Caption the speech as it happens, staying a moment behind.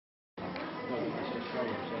Good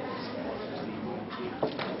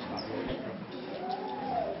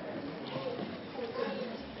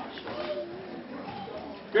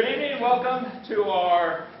evening and welcome to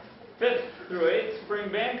our 5th through 8th spring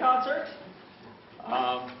band concert.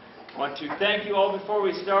 I want to thank you all before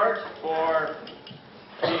we start for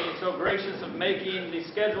being so gracious of making the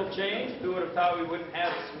schedule change. Who would have thought we wouldn't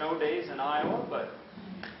have snow days in Iowa, but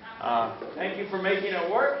thank you for making it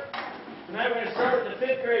work. Tonight we're going to start with the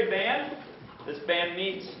 5th grade band. This band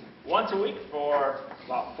meets once a week for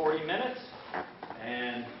about 40 minutes,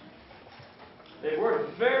 and they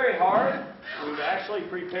work very hard. We've actually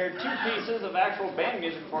prepared 2 pieces of actual band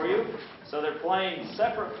music for you, so they're playing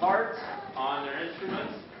separate parts on their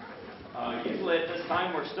instruments. Usually at this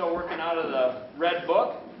time we're still working out of the red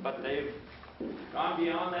book, but they've gone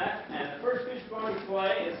beyond that. And the first piece we're going to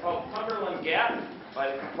play is called Cumberland Gap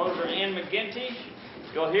by the composer McGinty.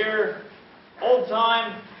 You'll hear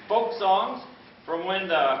old-time folk songs from when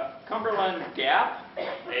the Cumberland Gap,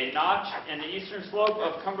 a notch in the eastern slope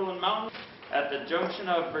of Cumberland Mountain at the junction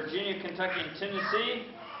of Virginia, Kentucky, and Tennessee,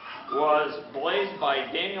 was blazed by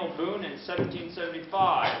Daniel Boone in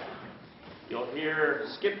 1775. You'll hear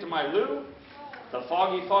Skip to My Lou, The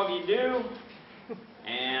Foggy Foggy Dew,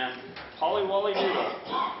 and Polly Wolly Doodle.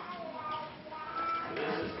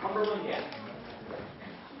 This is Cumberland Gap.